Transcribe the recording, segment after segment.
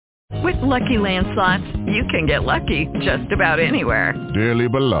With Lucky Land Slots, you can get lucky just about anywhere. Dearly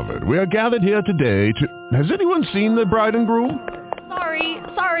beloved, we are gathered here today to... Has anyone seen the bride and groom?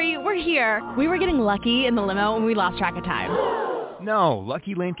 Sorry, we're here. We were getting lucky in the limo and we lost track of time. No,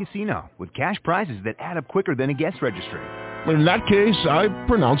 Lucky Land Casino, with cash prizes that add up quicker than a guest registry. In that case, I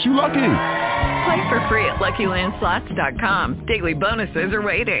pronounce you lucky. Play for free at LuckyLandSlots.com. Daily bonuses are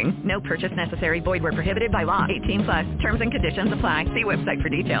waiting. No purchase necessary. Void where prohibited by law. 18+. Terms and conditions apply. See website for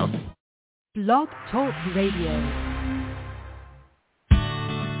details. Blog Talk Radio.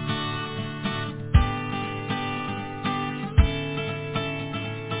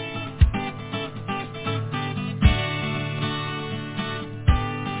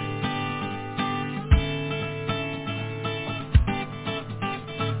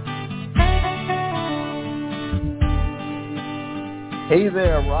 Hey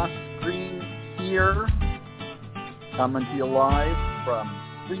there, Ross Green here, coming to you live from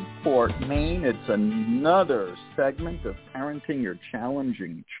Freeport, Maine. It's another segment of Parenting Your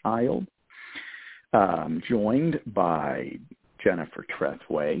Challenging Child, joined by Jennifer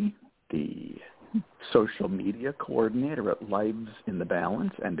Trethway, the social media coordinator at Lives in the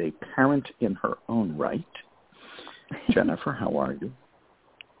Balance and a parent in her own right. Jennifer, how are you?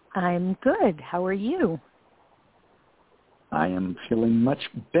 I'm good. How are you? I am feeling much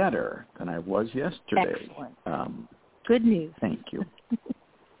better than I was yesterday. Excellent. Good news. Thank you.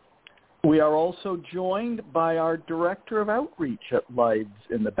 We are also joined by our Director of Outreach at Lives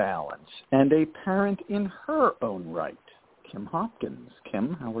in the Balance and a parent in her own right, Kim Hopkins.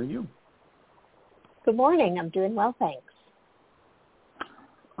 Kim, how are you? Good morning. I'm doing well, thanks.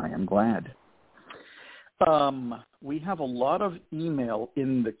 I am glad. We have a lot of email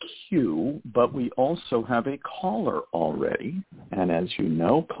in the queue, but we also have a caller already. And as you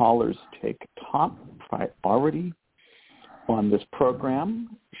know, callers take top priority on this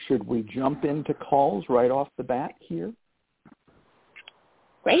program. Should we jump into calls right off the bat here?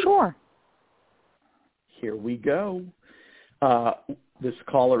 Great. Sure. Here we go. This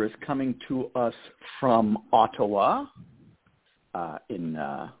caller is coming to us from Ottawa in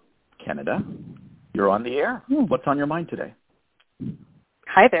Canada. You're on the air. What's on your mind today?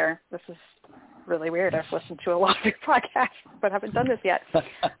 Hi there. This is really weird. I've listened to a lot of your podcasts, but haven't done this yet.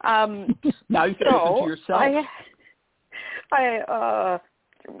 Now you can listen to yourself.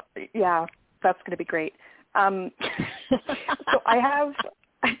 Yeah, that's going to be great. So I have,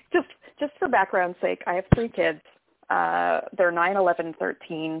 just for background's sake, I have 3 kids. They're 9, 11,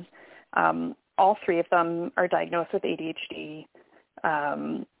 13. All 3 of them are diagnosed with ADHD.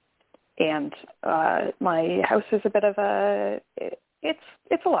 And my house is a bit of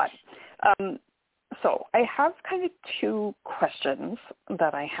it's a lot. So I have kind of 2 questions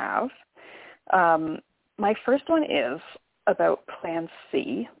that I have. My first one is about Plan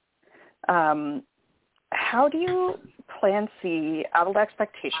C. How do you Plan C adult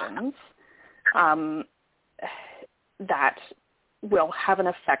expectations that will have an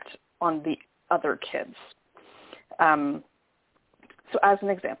effect on the other kids? So as an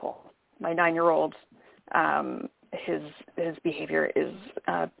example, my 9-year-old, his behavior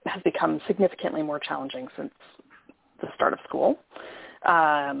has become significantly more challenging since the start of school.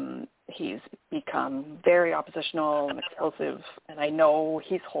 He's become very oppositional and explosive, and I know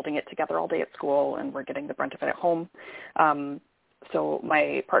he's holding it together all day at school, and we're getting the brunt of it at home. So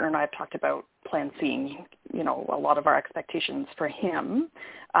my partner and I have talked about Plan C, a lot of our expectations for him.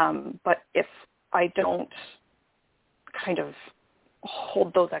 But if I don't kind of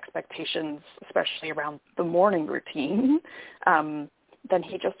hold those expectations, especially around the morning routine, then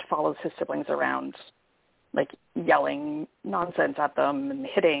he just follows his siblings around, like yelling nonsense at them and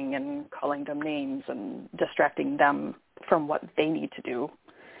hitting and calling them names and distracting them from what they need to do.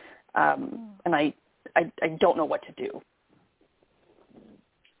 And I don't know what to do.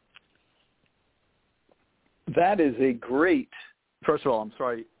 That is a great, first of all, I'm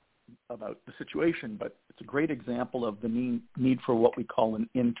sorry about the situation, but it's a great example of the need for what we call an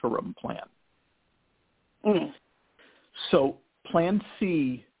interim plan. So Plan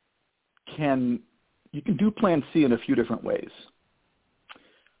C you can do Plan C in a few different ways.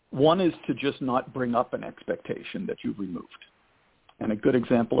 One is to just not bring up an expectation that you've removed. And a good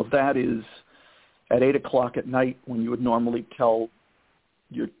example of that is at 8 o'clock at night when you would normally tell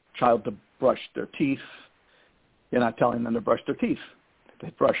your child to brush their teeth, you're not telling them to brush their teeth. If they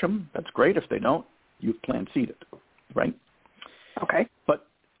brush them, that's great. If they don't, you've Plan C'd it, right? Okay. But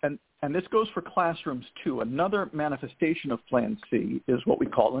and this goes for classrooms too. Another manifestation of Plan C is what we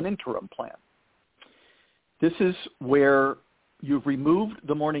call an interim plan. This is where you've removed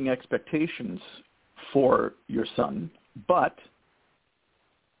the morning expectations for your son, but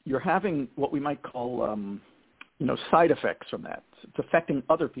you're having what we might call, side effects from that. It's affecting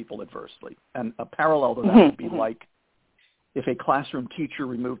other people adversely. And a parallel to that would be like if a classroom teacher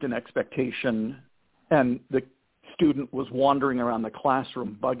removed an expectation and the student was wandering around the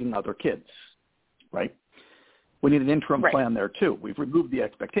classroom bugging other kids, right? We need an interim plan there too. We've removed the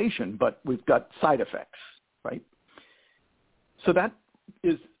expectation, but we've got side effects, right? So that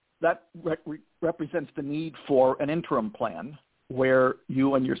represents the need for an interim plan where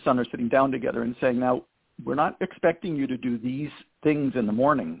you and your son are sitting down together and saying, now, we're not expecting you to do these things in the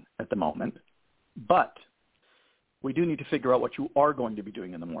morning at the moment, but we do need to figure out what you are going to be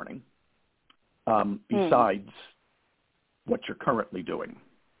doing in the morning besides what you're currently doing.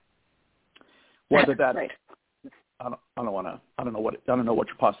 Whether that, I don't know what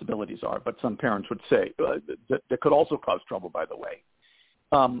your possibilities are, but some parents would say that could also cause trouble, by the way.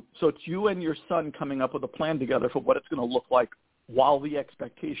 So it's you and your son coming up with a plan together for what it's going to look like while the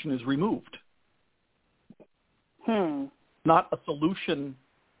expectation is removed. Not a solution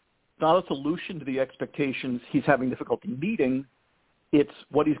to the expectations he's having difficulty meeting. It's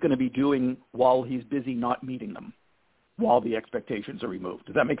what he's going to be doing while he's busy not meeting them, while the expectations are removed.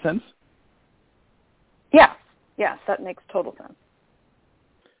 Does that make sense? Yeah. Yes, that makes total sense.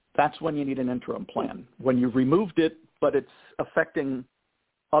 That's when you need an interim plan. When you've removed it, but it's affecting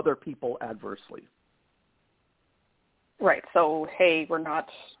other people adversely. Right. So, hey, we're not,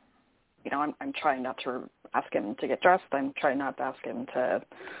 I'm trying not to ask him to get dressed. I'm trying not to ask him to,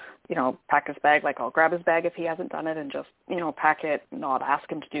 pack his bag. Like, I'll grab his bag if he hasn't done it and just, pack it, not ask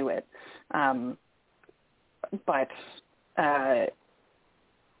him to do it. But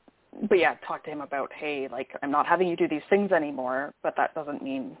yeah, talk to him about, hey, like, I'm not having you do these things anymore, but that doesn't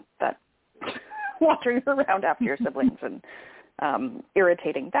mean that wandering around after your siblings and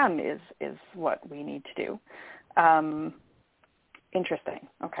irritating them is what we need to do. Interesting.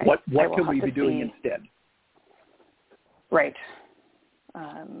 Okay. What can we be doing instead? Right.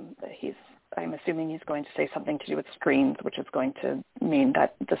 I'm assuming he's going to say something to do with screens, which is going to mean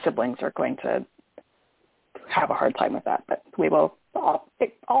that the siblings are going to have a hard time with that, but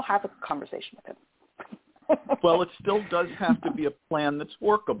I'll have a conversation with him. Well, it still does have to be a plan that's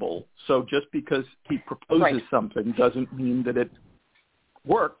workable. So just because he proposes something doesn't mean that it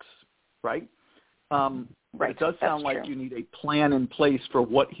works, right? It does sound like you need a plan in place for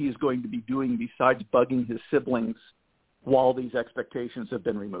what he's going to be doing besides bugging his siblings while these expectations have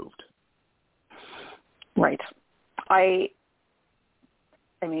been removed. Right. I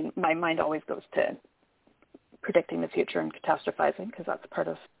mean, my mind always goes to predicting the future and catastrophizing because that's part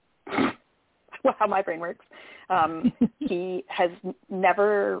of how my brain works. He has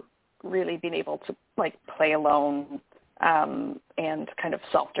never really been able to play alone and kind of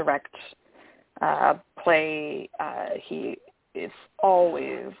self-direct play. He is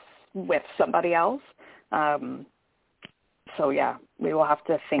always with somebody else. So yeah, we will have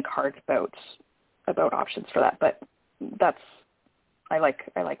to think hard about options for that. But I like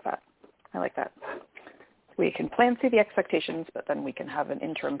that. I like that. We can plan C the expectations, but then we can have an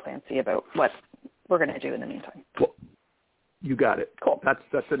interim plan C about what we're going to do in the meantime. Cool. You got it. Cool. That's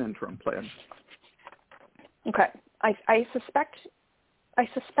an interim plan. Okay. I suspect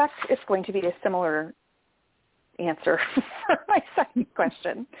it's going to be a similar answer for my second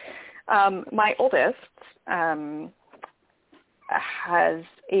question. My oldest has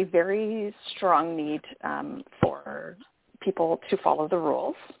a very strong need for people to follow the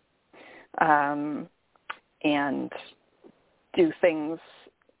rules and do things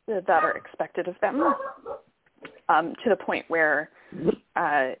that are expected of them to the point where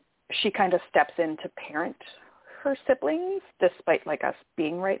she kind of steps in to parent her siblings despite us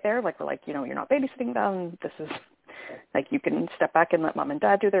being right there. We're like, you're not babysitting them. This is you can step back and let mom and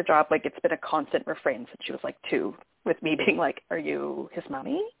dad do their job. It's been a constant refrain since she was 2 with me being are you his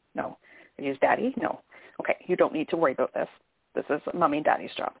mommy? No. Are you his daddy? No. Okay. You don't need to worry about this. This is mommy and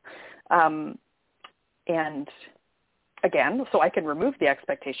daddy's job. And again, so I can remove the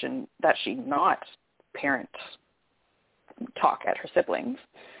expectation that she not parent talk at her siblings.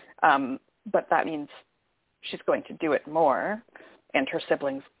 But that means she's going to do it more, and her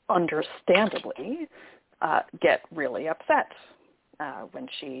siblings understandably get really upset when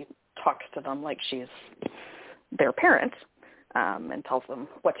she talks to them like she's their parent and tells them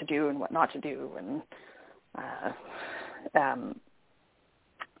what to do and what not to do. And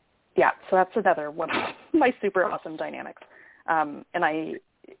so that's another one of my super awesome dynamics. And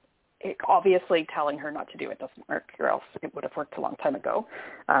obviously telling her not to do it doesn't work, or else it would have worked a long time ago.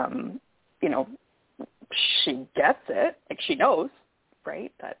 She gets it. She knows,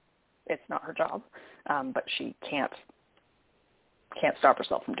 right, that it's not her job, but she can't can't stop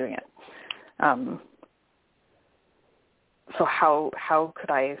herself from doing it. So how could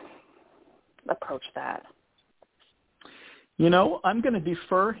I approach that? I'm going to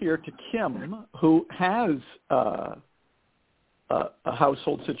defer here to Kim, who has a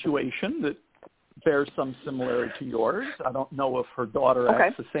household situation that bears some similarity to yours. I don't know if her daughter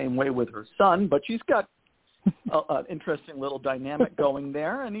acts the same way with her son, but she's got an interesting little dynamic going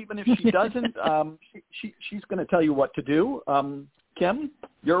there. And even if she doesn't, she's going to tell you what to do. Kim,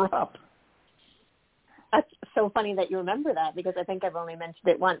 you're up. That's so funny that you remember that, because I think I've only mentioned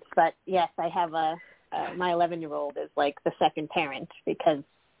it once. But yes, I have my 11-year-old is like the second parent, because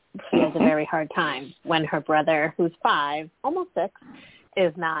she has a very hard time when her brother, who's 5, almost 6,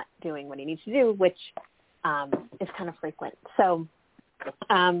 is not doing what he needs to do, which is kind of frequent. So,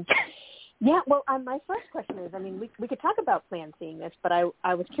 my first question is, we could talk about plan seeing this, but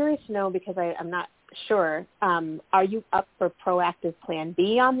I was curious to know, because I'm not sure, are you up for proactive plan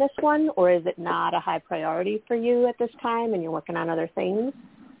B on this one, or is it not a high priority for you at this time and you're working on other things?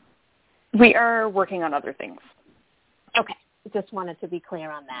 We are working on other things. Okay. Just wanted to be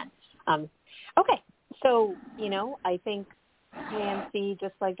clear on that. Okay. So, I think plan C,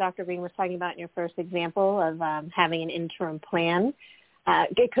 just like Dr. Green was talking about in your first example of having an interim plan,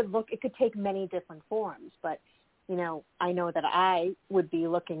 it could take many different forms, but, I know that I would be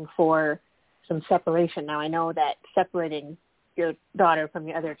looking for some separation. Now, I know that separating your daughter from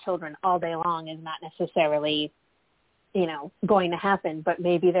your other children all day long is not necessarily, going to happen, but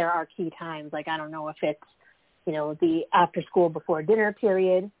maybe there are key times, like I don't know if it's, the after school before dinner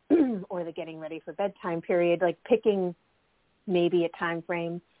period or the getting ready for bedtime period, like picking maybe a time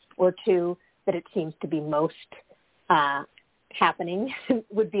frame or two that it seems to be most happening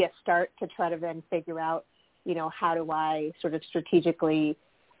would be a start to try to then figure out, how do I sort of strategically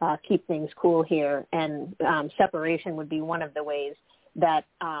keep things cool here. And separation would be one of the ways that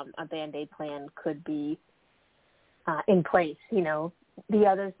a Band-Aid plan could be in place. The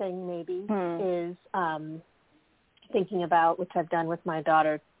other thing maybe is thinking about, which I've done with my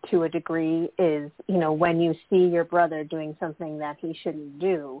daughter to a degree, is, when you see your brother doing something that he shouldn't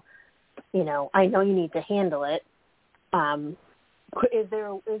do, I know you need to handle it. Is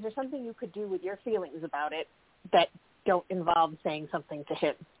there something you could do with your feelings about it that don't involve saying something to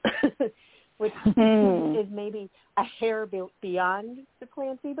him, which is maybe a hair beyond the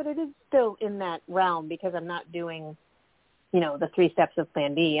plan C, but it is still in that realm, because I'm not doing, the 3 steps of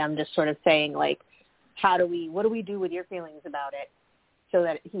plan B. I'm just sort of saying, like, what do we do with your feelings about it so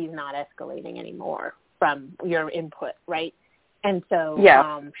that he's not escalating anymore from your input, right? And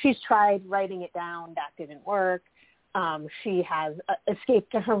so she's tried writing it down. That didn't work. She has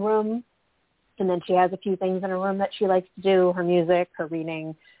escaped to her room, and then she has a few things in her room that she likes to do, her music, her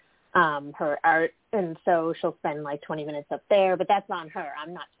reading, her art, and so she'll spend like 20 minutes up there, but that's on her.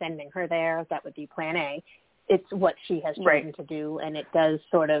 I'm not sending her there. That would be plan A. It's what she has chosen to do, and it does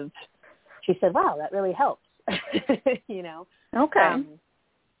sort of, she said, wow, that really helps, Okay.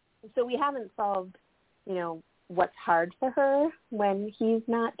 So we haven't solved, what's hard for her when he's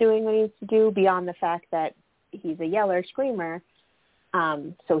not doing what he needs to do, beyond the fact that he's a yeller, screamer,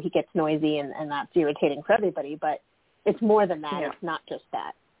 so he gets noisy and that's irritating for everybody. But it's more than that. Yeah. It's not just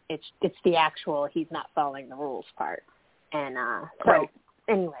that. It's the actual he's not following the rules part. And so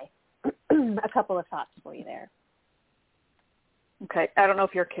anyway, a couple of thoughts for you there. Okay. I don't know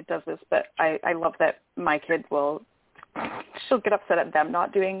if your kid does this, but I love that my kid she'll get upset at them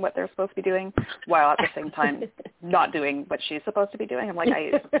not doing what they're supposed to be doing, while at the same time not doing what she's supposed to be doing. I'm like,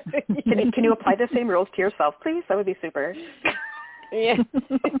 can you apply the same rules to yourself, please? That would be super. Yeah.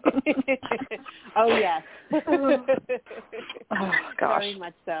 Oh, yes. Oh, gosh. Very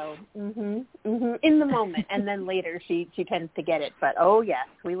much so. In the moment, and then later she tends to get it. But, oh, yes,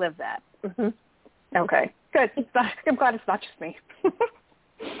 we live that. Okay. Good. I'm glad it's not just me.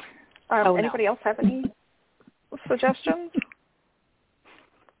 Anybody else have any suggestions?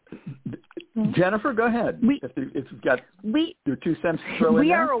 Jennifer, go ahead. If you've got your 2 cents to throw in there.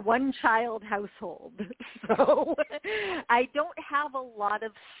 We are a one-child household, so I don't have a lot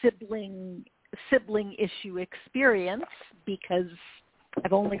of sibling issue experience because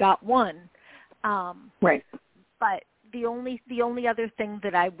I've only got one. Right. But the only other thing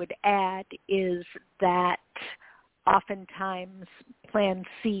that I would add is that oftentimes Plan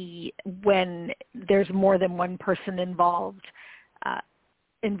C, when there's more than one person involved,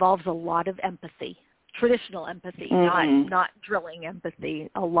 involves a lot of empathy, traditional empathy, not drilling empathy.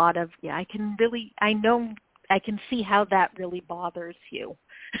 A lot of, I can see how that really bothers you.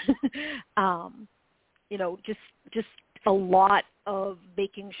 Just a lot of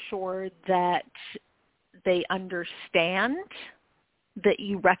making sure that they understand that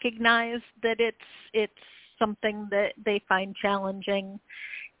you recognize that it's something that they find challenging,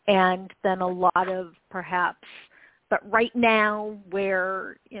 and then a lot of perhaps, but right now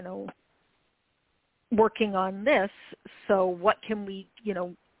we're, working on this, so what can we,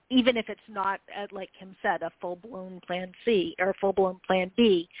 even if it's not, like Kim said, a full-blown plan C or full-blown plan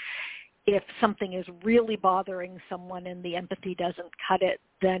B, if something is really bothering someone and the empathy doesn't cut it,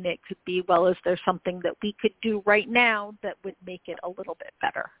 then it could be, well, is there something that we could do right now that would make it a little bit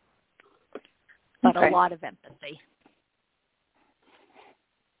better? But a lot of empathy.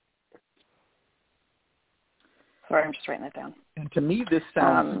 Sorry, I'm just writing that down. And to me, this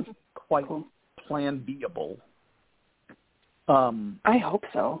sounds quite plan B-able. I hope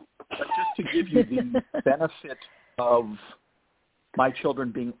so. But just to give you the benefit of my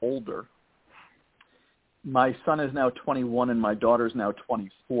children being older, my son is now 21 and my daughter's now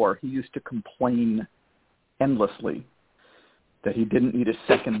 24. He used to complain endlessly that he didn't need a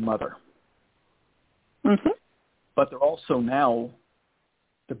second mother. Mm-hmm. But they're also now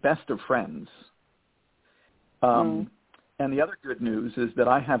the best of friends. And the other good news is that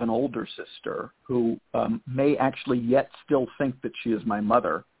I have an older sister who may actually yet still think that she is my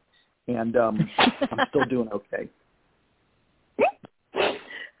mother, and I'm still doing okay.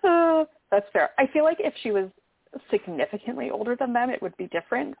 That's fair. I feel like if she was significantly older than them, it would be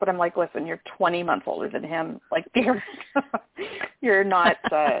different. But I'm like, listen, you're 20 months older than him. Like, you're not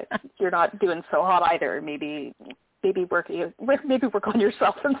doing so hot either. Maybe work on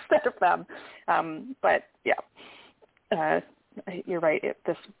yourself instead of them. But yeah, you're right.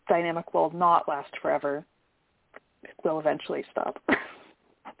 This dynamic will not last forever. It will eventually stop. I'm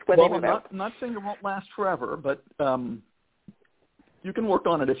not saying it won't last forever, but you can work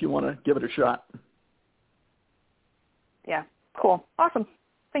on it if you want to give it a shot. Yeah, cool. Awesome.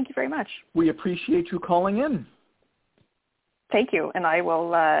 Thank you very much. We appreciate you calling in. Thank you. And I will,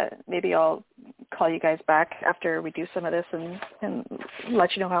 maybe I'll call you guys back after we do some of this and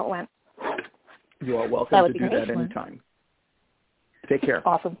let you know how it went. You are welcome to do that anytime. Take care.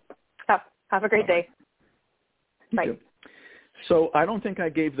 Awesome. Have a great day. Bye. You too. So I don't think I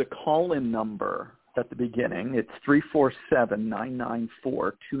gave the call-in number at the beginning. It's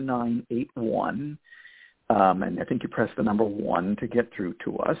 347-994-2981. And I think you press the number 1 to get through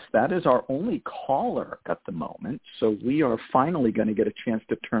to us. That is our only caller at the moment. So we are finally going to get a chance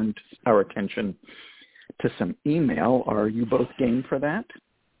to turn our attention to some email. Are you both game for that?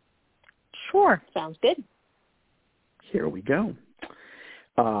 Sure. Sounds good. Here we go.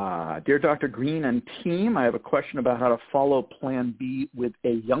 Dear Dr. Green and team, I have a question about how to follow Plan B with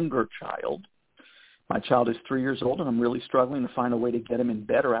a younger child. My child is 3 years old, and I'm really struggling to find a way to get him in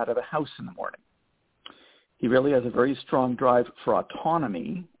bed or out of the house in the morning. He really has a very strong drive for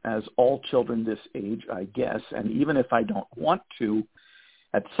autonomy, as all children this age, I guess, and even if I don't want to,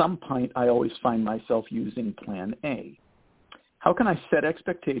 at some point I always find myself using Plan A. How can I set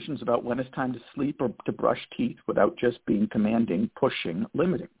expectations about when it's time to sleep or to brush teeth without just being commanding, pushing,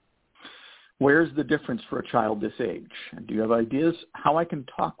 limiting? Where's the difference for a child this age? And do you have ideas how I can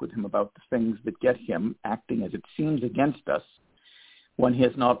talk with him about the things that get him acting as it seems against us when he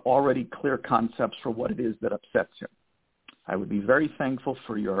has not already clear concepts for what it is that upsets him? I would be very thankful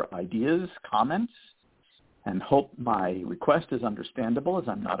for your ideas, comments, and hope my request is understandable as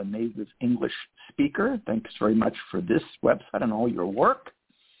I'm not a native English speaker. Thanks very much for this website and all your work.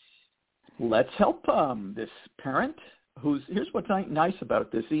 Let's help this parent here's what's nice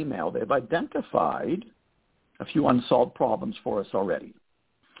about this email. They've identified a few unsolved problems for us already.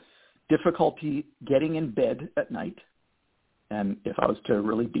 Difficulty getting in bed at night. And if I was to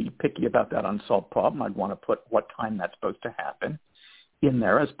really be picky about that unsolved problem, I'd want to put what time that's supposed to happen in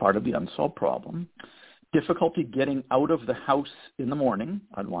there as part of the unsolved problem. Difficulty getting out of the house in the morning.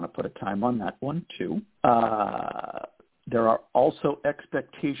 I'd want to put a time on that one, too. There are also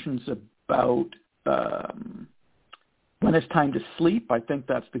expectations about when it's time to sleep. I think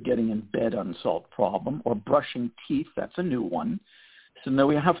that's the getting in bed unsolved problem. Or brushing teeth. That's a new one. So now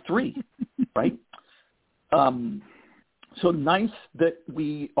we have 3, right? So nice that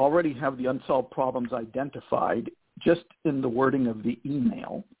we already have the unsolved problems identified just in the wording of the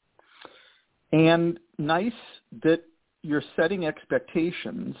email. And nice that you're setting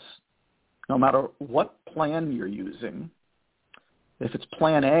expectations no matter what plan you're using. If it's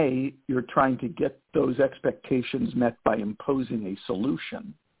Plan A, you're trying to get those expectations met by imposing a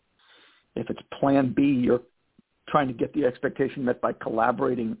solution. If it's Plan B, you're trying to get the expectation met by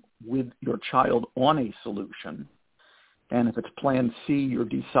collaborating with your child on a solution. And if it's Plan C, you're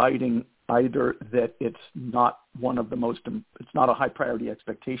deciding either that it's not it's not a high priority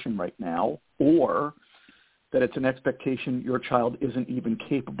expectation right now, or that it's an expectation your child isn't even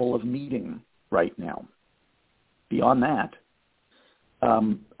capable of meeting right now. Beyond that,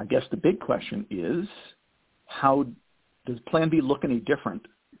 I guess the big question is, how does Plan B look any different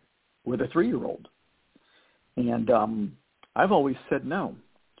with a 3-year-old? And I've always said no.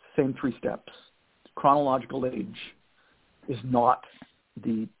 Same 3 steps. Chronological age is not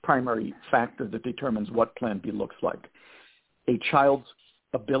the primary factor that determines what Plan B looks like. A child's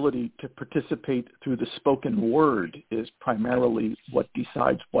ability to participate through the spoken word is primarily what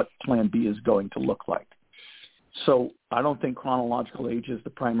decides what Plan B is going to look like. So I don't think chronological age is the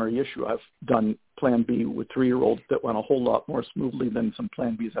primary issue. I've done Plan B with 3-year-olds that went a whole lot more smoothly than some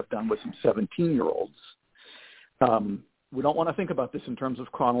Plan Bs I've done with some 17-year-olds. We don't want to think about this in terms of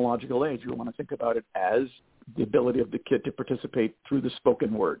chronological age. We want to think about it as the ability of the kid to participate through the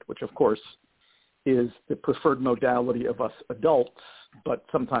spoken word, which, of course, is the preferred modality of us adults, but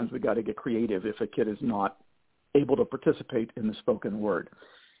sometimes we got to get creative if a kid is not able to participate in the spoken word.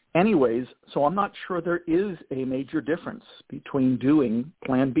 Anyways, so I'm not sure there is a major difference between doing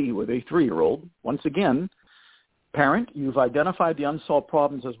Plan B with a 3-year-old. Once again, parent, you've identified the unsolved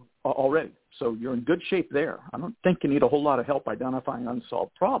problems already, so you're in good shape there. I don't think you need a whole lot of help identifying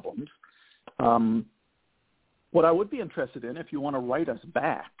unsolved problems. What I would be interested in, if you want to write us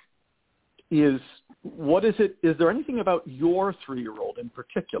back, is is there anything about your 3-year-old in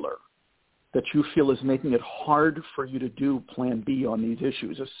particular that you feel is making it hard for you to do Plan B on these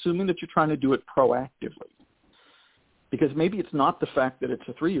issues, assuming that you're trying to do it proactively? Because maybe it's not the fact that it's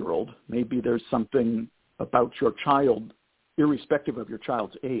a 3-year-old. Maybe there's something about your child, irrespective of your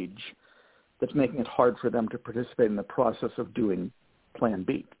child's age, that's making it hard for them to participate in the process of doing Plan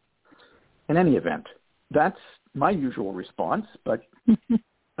B. In any event, that's my usual response, but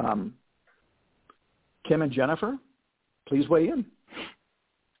Kim and Jennifer, please weigh in.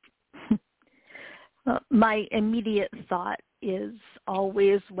 My immediate thought is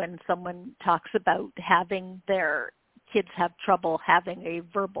always when someone talks about having their kids have trouble having a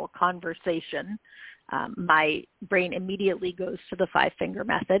verbal conversation, my brain immediately goes to the 5-finger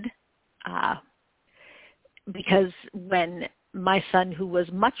method. Because when my son, who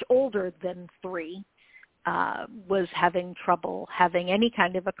was much older than 3, was having trouble having any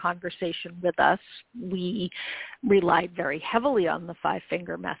kind of a conversation with us, we relied very heavily on the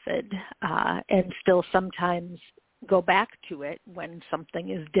 5-finger method, and still sometimes go back to it when something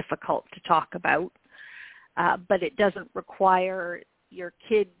is difficult to talk about. But it doesn't require your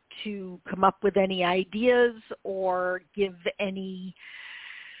kid to come up with any ideas or give any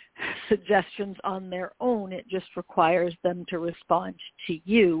suggestions on their own. It just requires them to respond to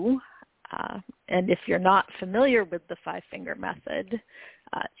you. And if you're not familiar with the 5-finger method,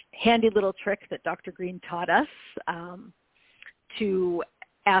 handy little trick that Dr. Green taught us, to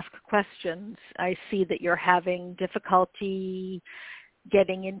ask questions. I see that you're having difficulty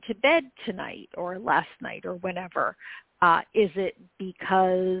getting into bed tonight or last night or whenever. Is it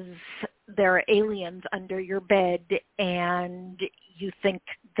because there are aliens under your bed and you think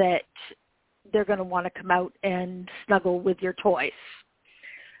that they're going to want to come out and snuggle with your toys?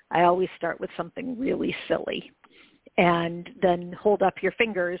 I always start with something really silly and then hold up your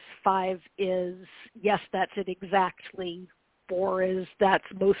fingers. 5 is, yes, that's it exactly. 4 is, that's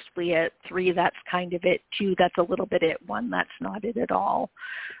mostly it. 3, that's kind of it. 2, that's a little bit it. 1, that's not it at all.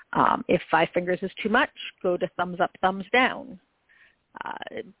 If 5 fingers is too much, go to thumbs up, thumbs down.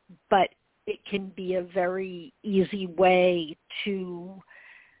 But it can be a very easy way to,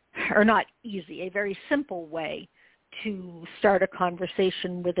 or not easy, a very simple way to start a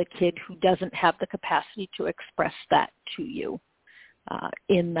conversation with a kid who doesn't have the capacity to express that to you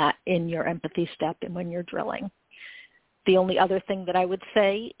in your empathy step and when you're drilling. The only other thing that I would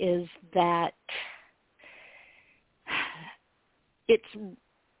say is that it's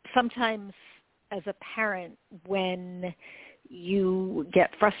sometimes as a parent, when you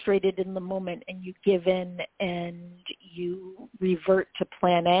get frustrated in the moment and you give in and you revert to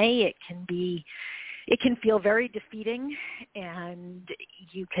Plan A, it can feel very defeating, and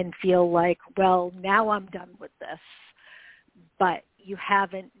you can feel like, well, now I'm done with this. But you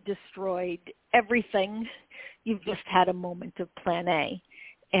haven't destroyed everything. You've just had a moment of Plan A.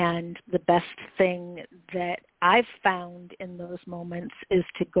 And the best thing that I've found in those moments is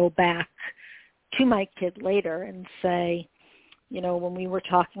to go back to my kid later and say, you know, when we were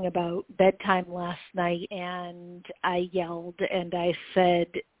talking about bedtime last night and I yelled and I said,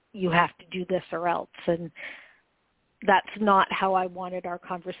 you have to do this or else. And that's not how I wanted our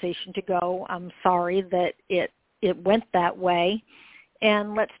conversation to go. I'm sorry that it went that way.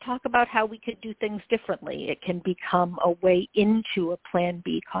 and let's talk about how we could do things differently. It can become a way into a Plan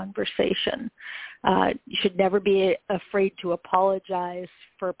B conversation. You should never be afraid to apologize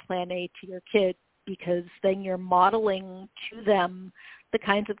for Plan A to your kid, because then you're modeling to them the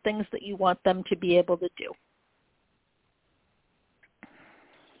kinds of things that you want them to be able to do.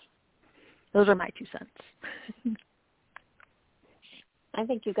 Those are my 2 cents. I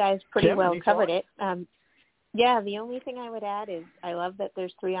think you guys pretty well covered it. Yeah, the only thing I would add is I love that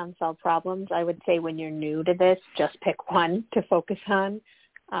there's 3 unsolved problems. I would say when you're new to this, just pick one to focus on.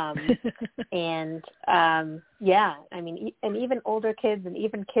 Yeah, I mean, and even older kids and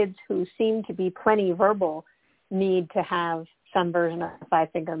even kids who seem to be plenty verbal need to have some version of the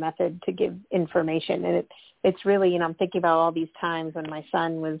 5-finger method to give information. And it's really, I'm thinking about all these times when my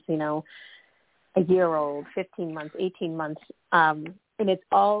son was, a year old, 15 months, 18 months, and it's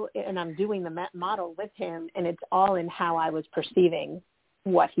all, and I'm doing the model with him, and it's all in how I was perceiving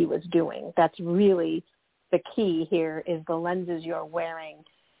what he was doing. That's really the key here, is the lenses you're wearing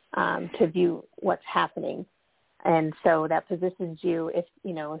to view what's happening. And so that positions you, if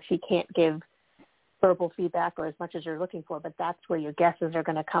you can't give verbal feedback or as much as you're looking for, but that's where your guesses are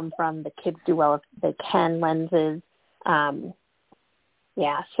going to come from. The kids do well if they can lenses.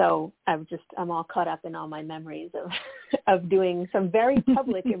 Yeah, so I'm all caught up in all my memories of doing some very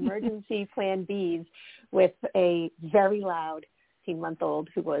public emergency Plan Bs with a very loud 18-month-old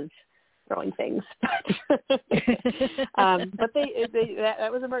who was throwing things. But that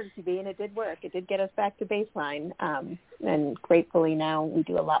was emergency B, and it did work. It did get us back to baseline. And gratefully now we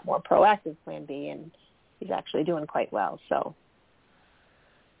do a lot more proactive Plan B, and he's actually doing quite well. So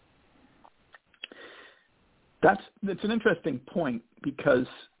that's an interesting point, because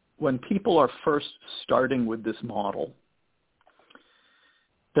when people are first starting with this model,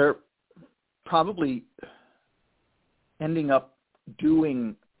 they're probably ending up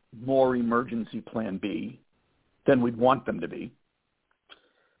doing more emergency Plan B than we'd want them to be.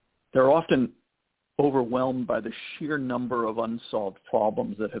 They're often overwhelmed by the sheer number of unsolved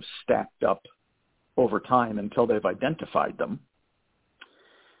problems that have stacked up over time until they've identified them.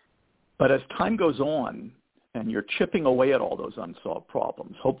 But as time goes on, and you're chipping away at all those unsolved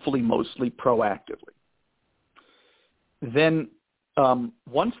problems, hopefully mostly proactively, then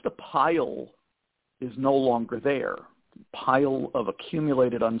once the pile is no longer there, pile of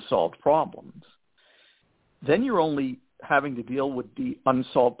accumulated unsolved problems, then you're only having to deal with the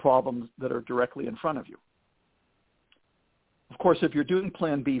unsolved problems that are directly in front of you. Of course, if you're doing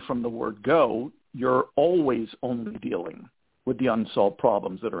Plan B from the word go, you're always only dealing with the unsolved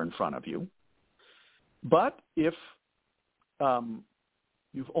problems that are in front of you. But if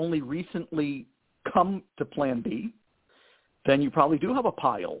you've only recently come to Plan B, then you probably do have a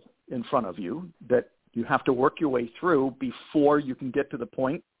pile in front of you that you have to work your way through before you can get to the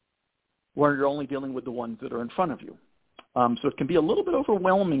point where you're only dealing with the ones that are in front of you. So it can be a little bit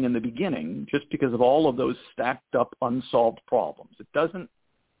overwhelming in the beginning just because of all of those stacked up unsolved problems. It's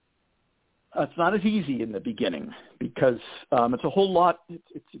not as easy in the beginning because it's a whole lot.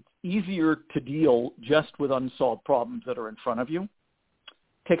 It's easier to deal just with unsolved problems that are in front of you.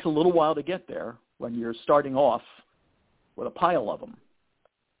 It takes a little while to get there when you're starting off with a pile of them.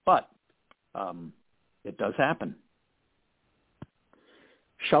 But it does happen.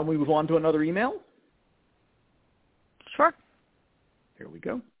 Shall we move on to another email? Sure. Here we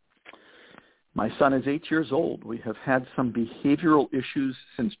go. My son is 8 years old. We have had some behavioral issues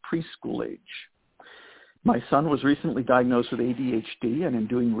since preschool age. My son was recently diagnosed with ADHD, and in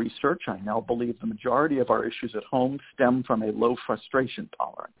doing research, I now believe the majority of our issues at home stem from a low frustration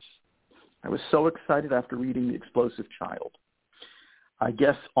tolerance. I was so excited after reading The Explosive Child. I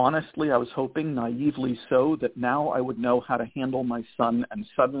guess, honestly, I was hoping, naively so, that now I would know how to handle my son, and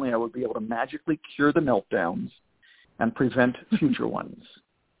suddenly I would be able to magically cure the meltdowns and prevent future ones.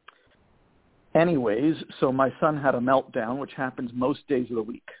 Anyways, so my son had a meltdown, which happens most days of the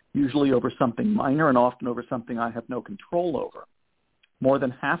week, usually over something minor and often over something I have no control over. More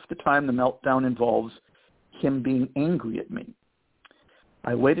than half the time, the meltdown involves him being angry at me.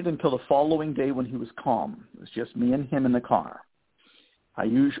 I waited until the following day when he was calm. It was just me and him in the car.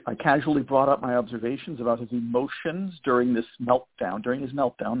 I casually brought up my observations about his emotions during his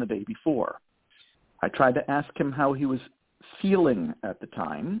meltdown the day before. I tried to ask him how he was feeling at the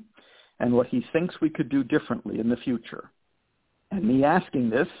time and what he thinks we could do differently in the future. And me asking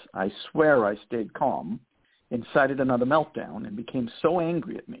this, I swear I stayed calm, incited another meltdown, and became so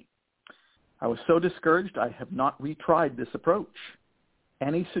angry at me. I was so discouraged I have not retried this approach.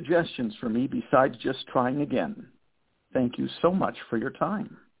 Any suggestions for me besides just trying again? Thank you so much for your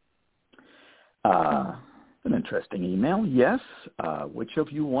time. An interesting email. Yes. Which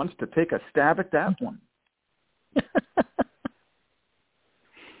of you wants to take a stab at that one?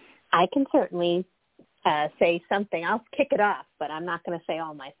 I can certainly say something. I'll kick it off, but I'm not going to say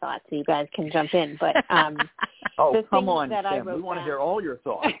all my thoughts, so you guys can jump in. But oh, come on, Kim. We want to hear all your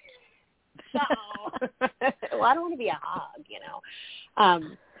thoughts. No. Well, I don't want to be a hog, you know.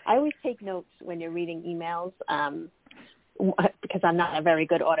 I always take notes when you're reading emails because I'm not a very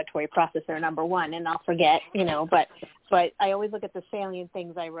good auditory processor, number one, and I'll forget, you know. But I always look at the salient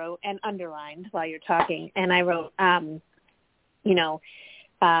things I wrote and underlined while you're talking. And I wrote, I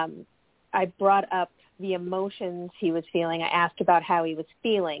brought up the emotions he was feeling. I asked about how he was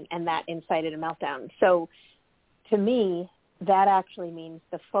feeling, and that incited a meltdown. So to me, that actually means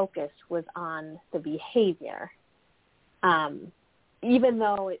the focus was on the behavior. Even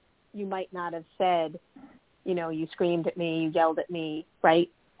though you might not have said, you know, you screamed at me, you yelled at me, right?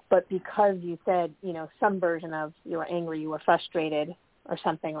 But because you said, you know, some version of you were angry, you were frustrated or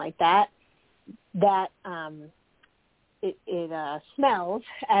something like that, it smells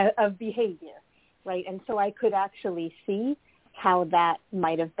of behavior, right? And so I could actually see how that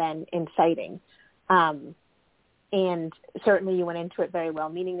might have been inciting. And certainly you went into it very well,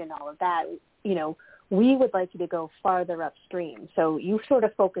 meaning and all of that. You know, we would like you to go farther upstream. So you sort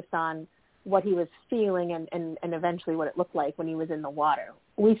of focus on what he was feeling and eventually what it looked like when he was in the water.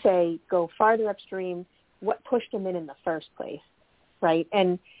 We say go farther upstream, what pushed him in the first place, right?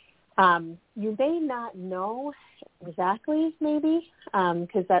 And you may not know exactly, maybe,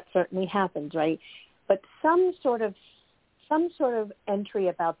 because that certainly happens, right? But some sort of entry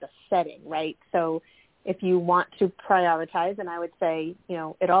about the setting, right? So if you want to prioritize, and I would say, you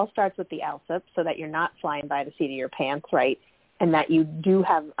know, it all starts with the ALSUP so that you're not flying by the seat of your pants, right? And that you do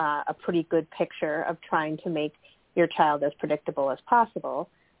have a pretty good picture of trying to make your child as predictable as possible,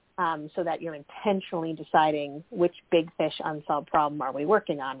 so that you're intentionally deciding which big fish unsolved problem are we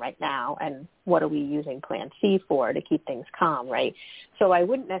working on right now and what are we using Plan C for to keep things calm, right? So I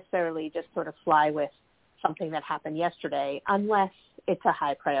wouldn't necessarily just sort of fly with something that happened yesterday unless it's a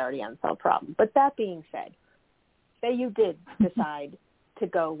high priority unsolved problem. But that being said, say you did decide to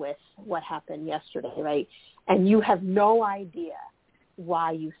go with what happened yesterday, right? And you have no idea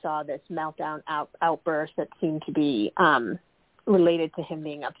why you saw this meltdown outburst that seemed to be related to him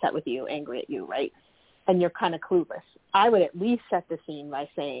being upset with you, angry at you, right? And you're kind of clueless. I would at least set the scene by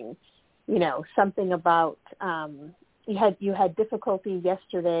saying, you know, something about you had difficulty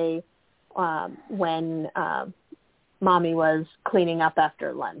yesterday when mommy was cleaning up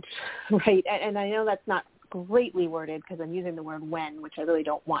after lunch, right? And I know that's not greatly worded because I'm using the word when, which I really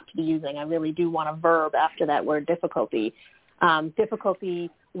don't want to be using. I really do want a verb after that word difficulty.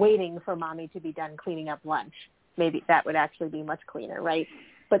 Difficulty waiting for mommy to be done cleaning up lunch. Maybe that would actually be much cleaner, right?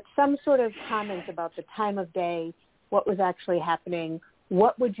 But some sort of comments about the time of day, what was actually happening,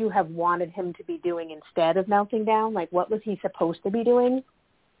 what would you have wanted him to be doing instead of melting down? Like, what was he supposed to be doing?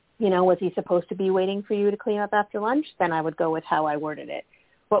 You know, was he supposed to be waiting for you to clean up after lunch? Then I would go with how I worded it.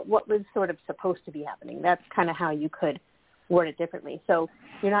 But what was sort of supposed to be happening? That's kind of how you could word it differently. So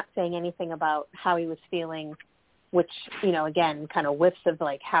you're not saying anything about how he was feeling, which, you know, again, kind of whiffs of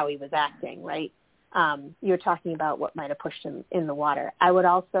like how he was acting, right? You're talking about what might have pushed him in the water. I would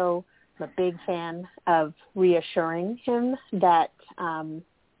also, I'm a big fan of reassuring him that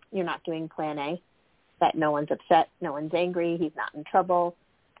you're not doing Plan A, that no one's upset, no one's angry, he's not in trouble.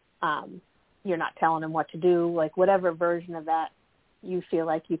 You're not telling him what to do, like whatever version of that you feel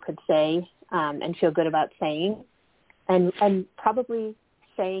like you could say and feel good about saying, and probably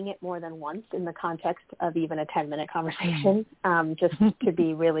saying it more than once in the context of even a 10-minute conversation, just to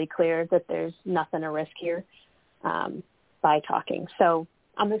be really clear that there's nothing to risk here by talking. So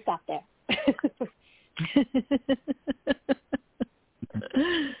I'm going to stop there.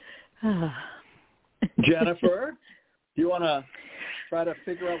 Jennifer, do you want to try to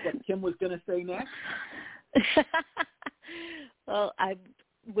figure out what Kim was going to say next? Well, I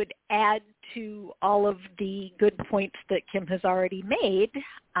would add to all of the good points that Kim has already made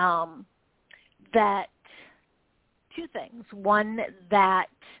that two things. One, that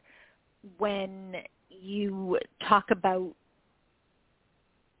when you talk about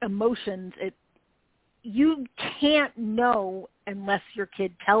emotions, you can't know unless your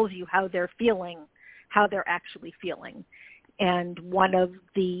kid tells you how they're feeling, how they're actually feeling. And one of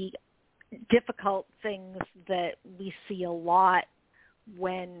the difficult things that we see a lot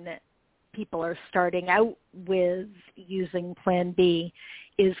when people are starting out with using Plan B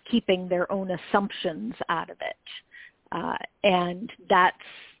is keeping their own assumptions out of it. And that's,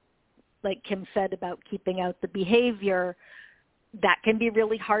 like Kim said about keeping out the behavior, that can be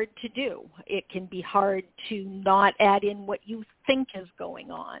really hard to do. It can be hard to not add in what you think is going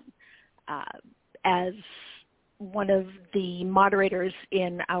on. As one of the moderators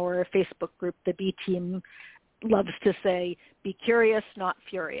in our Facebook group, the B Team, loves to say, be curious, not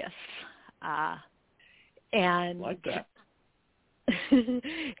furious. And like that.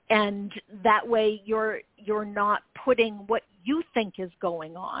 and that way you're not putting what you think is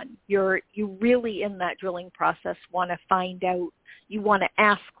going on. You really in that drilling process want to find out, you want to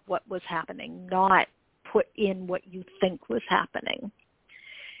ask what was happening, not put in what you think was happening.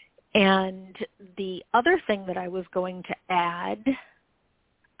 And the other thing that I was going to add,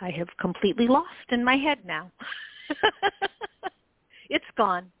 I have completely lost in my head now. It's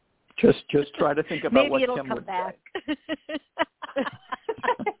gone. Just try to think about Maybe what it'll Kim come would back. say.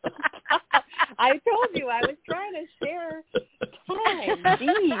 I told you I was trying to share time.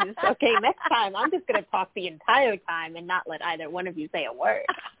 Jeez. Okay, next time I'm just going to talk the entire time and not let either one of you say a word.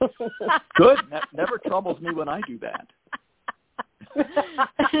 Good. Never troubles me when I do that.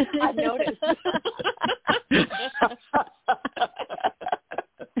 I've noticed.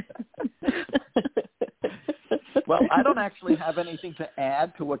 Well, I don't actually have anything to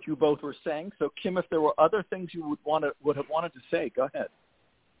add to what you both were saying. So, Kim, if there were other things you would have wanted to say, go ahead.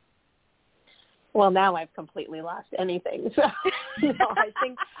 Well, now I've completely lost anything. So, I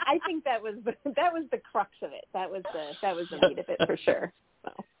think that was the crux of it. That was the meat of it for sure.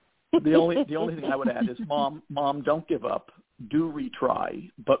 So. The only thing I would add is, Mom, don't give up. Do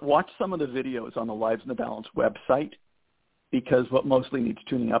retry, but watch some of the videos on the Lives in the Balance website, because what mostly needs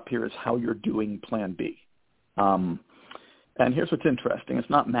tuning up here is how you're doing Plan B. And here's what's interesting. It's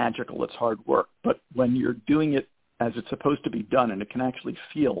not magical. It's hard work. But when you're doing it as it's supposed to be done, and it can actually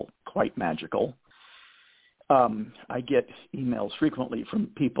feel quite magical, I get emails frequently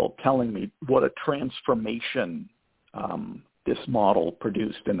from people telling me what a transformation this model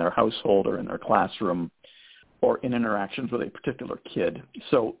produced in their household or in their classroom or in interactions with a particular kid.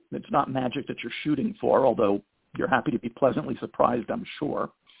 So it's not magic that you're shooting for, although you're happy to be pleasantly surprised, I'm sure.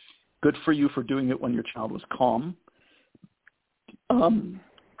 Good for you for doing it when your child was calm.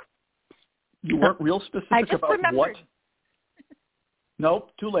 You weren't real specific about remembered. what. Nope,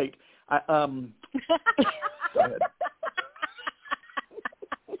 too late. Go ahead.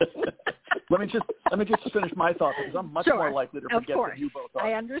 Let me just finish my thought, because I'm much more likely to forget than you both are.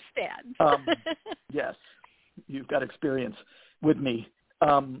 I understand. Yes, you've got experience with me.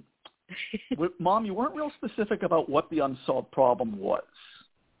 Mom, you weren't real specific about what the unsolved problem was.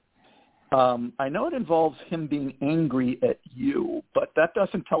 I know it involves him being angry at you, but that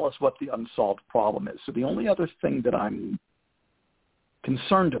doesn't tell us what the unsolved problem is. So the only other thing that I'm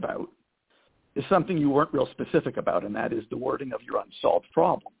concerned about is something you weren't real specific about, and that is the wording of your unsolved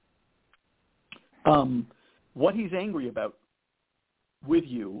problem. What he's angry about with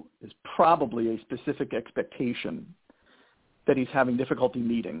you is probably a specific expectation that he's having difficulty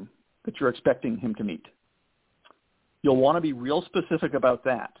meeting, that you're expecting him to meet. You'll want to be real specific about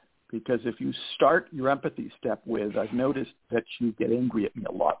that, because if you start your empathy step with, I've noticed that you get angry at me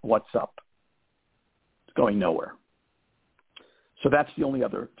a lot, what's up? It's going nowhere. So that's the only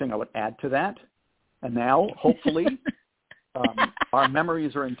other thing I would add to that. And now, hopefully, our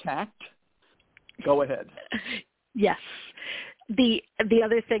memories are intact. Go ahead. Yes. The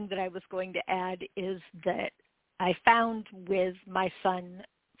other thing that I was going to add is that I found with my son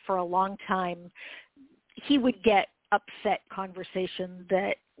for a long time, he would get upset conversation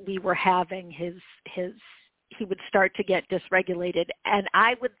that we were having. He would start to get dysregulated, and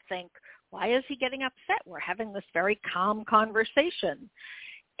I would think, why is he getting upset? We're having this very calm conversation.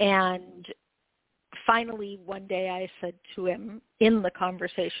 And finally, one day I said to him in the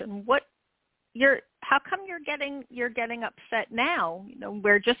conversation, how come you're getting upset now? You know,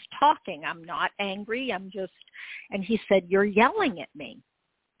 we're just talking. I'm not angry. And he said, you're yelling at me.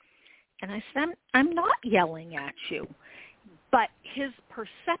 And I said, I'm not yelling at you. But his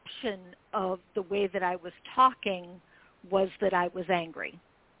perception of the way that I was talking was that I was angry.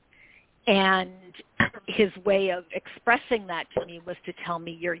 And his way of expressing that to me was to tell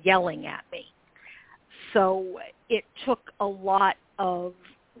me, you're yelling at me. So it took a lot of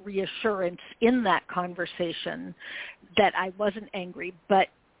reassurance in that conversation that I wasn't angry, but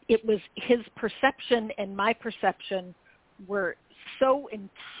it was his perception and my perception were so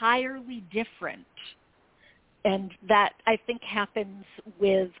entirely different. And that, I think, happens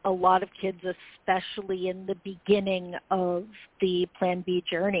with a lot of kids, especially in the beginning of the Plan B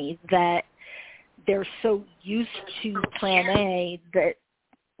journey, that they're so used to Plan A that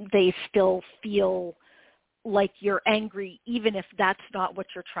they still feel like you're angry, even if that's not what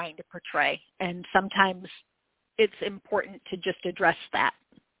you're trying to portray. And sometimes it's important to just address that.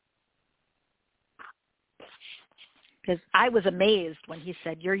 Because I was amazed when he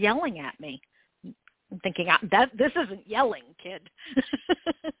said, "You're yelling at me." I'm thinking, this isn't yelling, kid.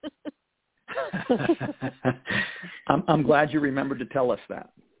 I'm glad you remembered to tell us that.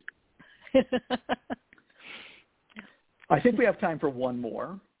 I think we have time for one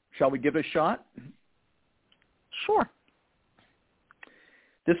more. Shall we give it a shot? Sure.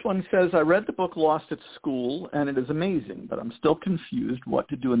 This one says, I read the book Lost at School, and it is amazing, but I'm still confused what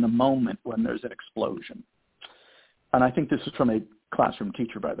to do in the moment when there's an explosion. And I think this is from a classroom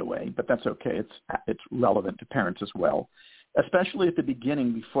teacher, by the way, but that's okay. It's relevant to parents as well. Especially at the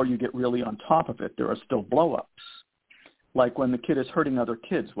beginning, before you get really on top of it, there are still blow-ups. Like when the kid is hurting other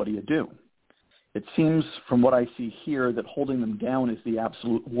kids, what do? It seems from what I see here that holding them down is the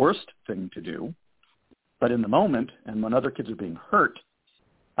absolute worst thing to do. But in the moment, and when other kids are being hurt,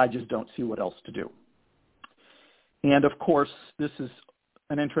 I just don't see what else to do. And of course, this is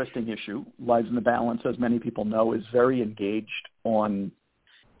an interesting issue. Lives in the Balance, as many people know, is very engaged on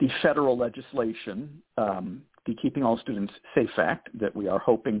the federal legislation, the Keeping All Students Safe Act that we are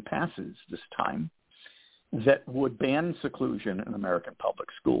hoping passes this time, that would ban seclusion in American public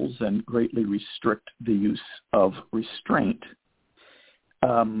schools and greatly restrict the use of restraint.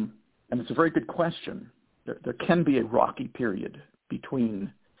 And it's a very good question. There can be a rocky period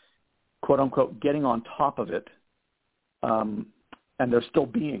between, quote unquote, getting on top of it and there still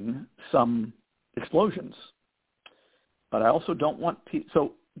being some explosions. But I also don't want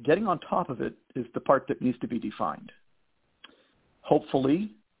so getting on top of it is the part that needs to be defined.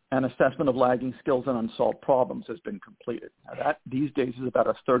 Hopefully, an assessment of lagging skills and unsolved problems has been completed. Now that these days is about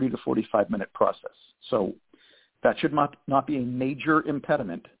a 30 to 45-minute process. So that should not be a major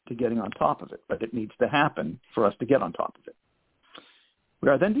impediment to getting on top of it, but it needs to happen for us to get on top of it. We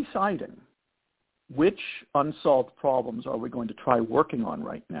are then deciding which unsolved problems are we going to try working on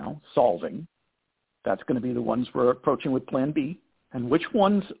right now, solving. That's going to be the ones we're approaching with Plan B. And which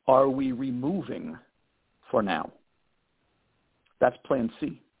ones are we removing for now? That's Plan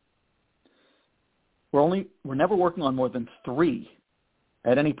C. We're never working on more than 3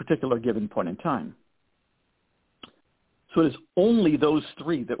 at any particular given point in time. So it is only those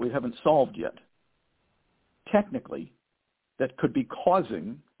 3 that we haven't solved yet, technically, that could be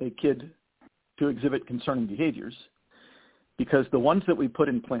causing a kid to exhibit concerning behaviors, because the ones that we put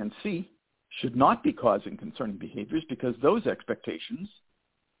in Plan C should not be causing concerning behaviors because those expectations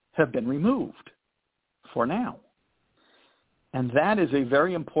have been removed for now. And that is a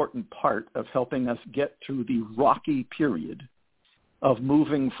very important part of helping us get through the rocky period of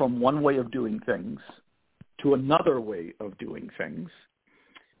moving from one way of doing things to another way of doing things.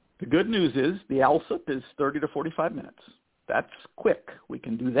 The good news is the ALSUP is 30 to 45 minutes. That's quick. We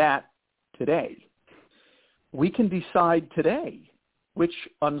can do that today. We can decide today which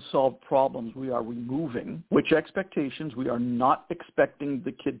unsolved problems we are removing, which expectations we are not expecting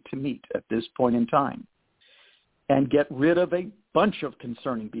the kid to meet at this point in time, and get rid of a bunch of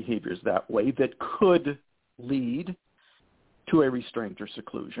concerning behaviors that way that could lead to a restraint or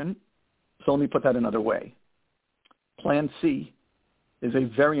seclusion. So let me put that another way. Plan C is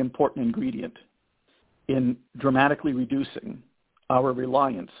a very important ingredient in dramatically reducing our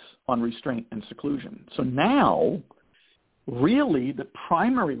reliance on restraint and seclusion. So now, really, the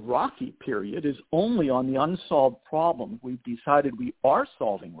primary rocky period is only on the unsolved problems we've decided we are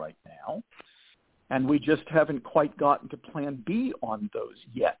solving right now, and we just haven't quite gotten to Plan B on those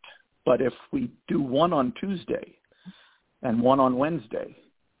yet. But if we do one on Tuesday, and one on Wednesday,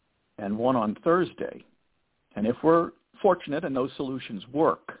 and one on Thursday, and if we're fortunate and those solutions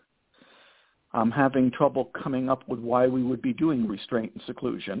work, I'm having trouble coming up with why we would be doing restraint and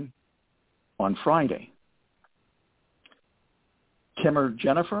seclusion on Friday. Kim or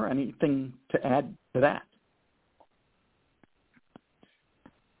Jennifer, anything to add to that?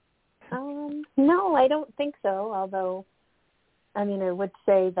 No, I don't think so. Although, I mean, I would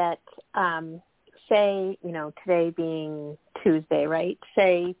say that, today being Tuesday, right?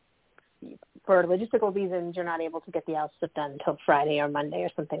 Say for logistical reasons, you're not able to get the LSIP done until Friday or Monday or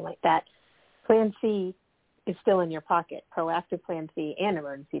something like that. Plan C is still in your pocket. Proactive Plan C and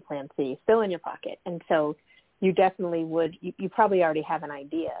Emergency Plan C still in your pocket. And so you definitely would, you probably already have an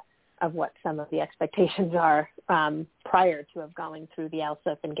idea of what some of the expectations are prior to of going through the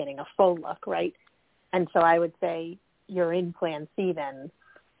LSIP and getting a full look, right? And so I would say you're in Plan C then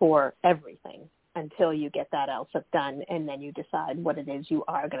for everything until you get that LSIP done, and then you decide what it is you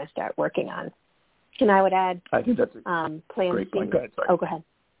are going to start working on. And I would add, I think that's a Plan great C. point. Go ahead, sorry. Oh, go ahead.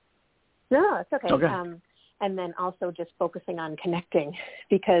 No, it's okay. Okay. And then also just focusing on connecting,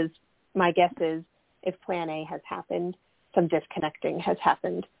 because my guess is if plan A has happened, some disconnecting has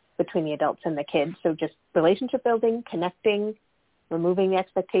happened between the adults and the kids. So just relationship building, connecting, removing the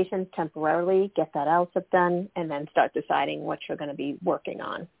expectations temporarily, get that LSIP done, and then start deciding what you're going to be working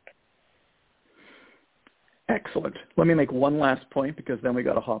on. Excellent. Let me make one last point because then we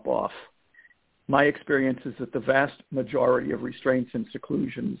got to hop off. My experience is that the vast majority of restraints and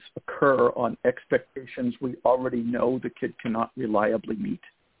seclusions occur on expectations we already know the kid cannot reliably meet.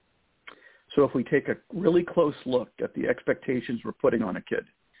 So if we take a really close look at the expectations we're putting on a kid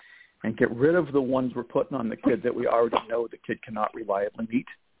and get rid of the ones we're putting on the kid that we already know the kid cannot reliably meet,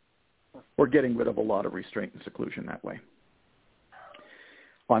 we're getting rid of a lot of restraint and seclusion that way.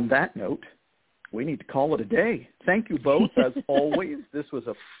 On that note, we need to call it a day. Thank you both, as always. This was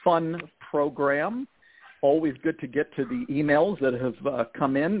a fun program. Always good to get to the emails that have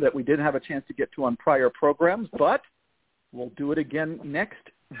come in that we didn't have a chance to get to on prior programs, but we'll do it again next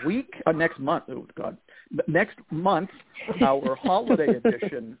month. Oh, God. Next month, our holiday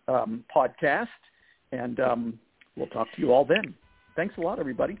edition podcast, and we'll talk to you all then. Thanks a lot,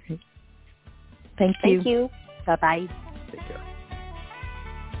 everybody. Thank you. Thank you. Bye-bye. Take care.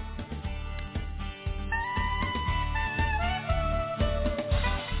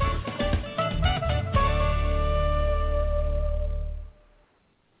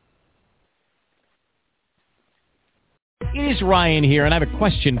 It is Ryan here, and I have a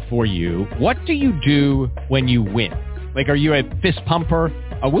question for you. What do you do when you win? Like, are you a fist pumper,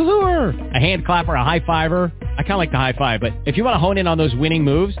 a woohooer, a hand clapper, a high fiver? I kind of like the high five, but if you want to hone in on those winning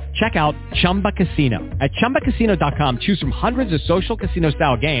moves, check out Chumba Casino. At ChumbaCasino.com, choose from hundreds of social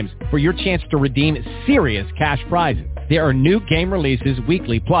casino-style games for your chance to redeem serious cash prizes. There are new game releases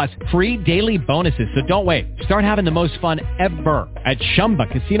weekly, plus free daily bonuses, so don't wait. Start having the most fun ever at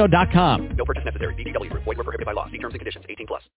ChumbaCasino.com. No purchase necessary. VGW. Void where prohibited by law. See terms and conditions. 18+.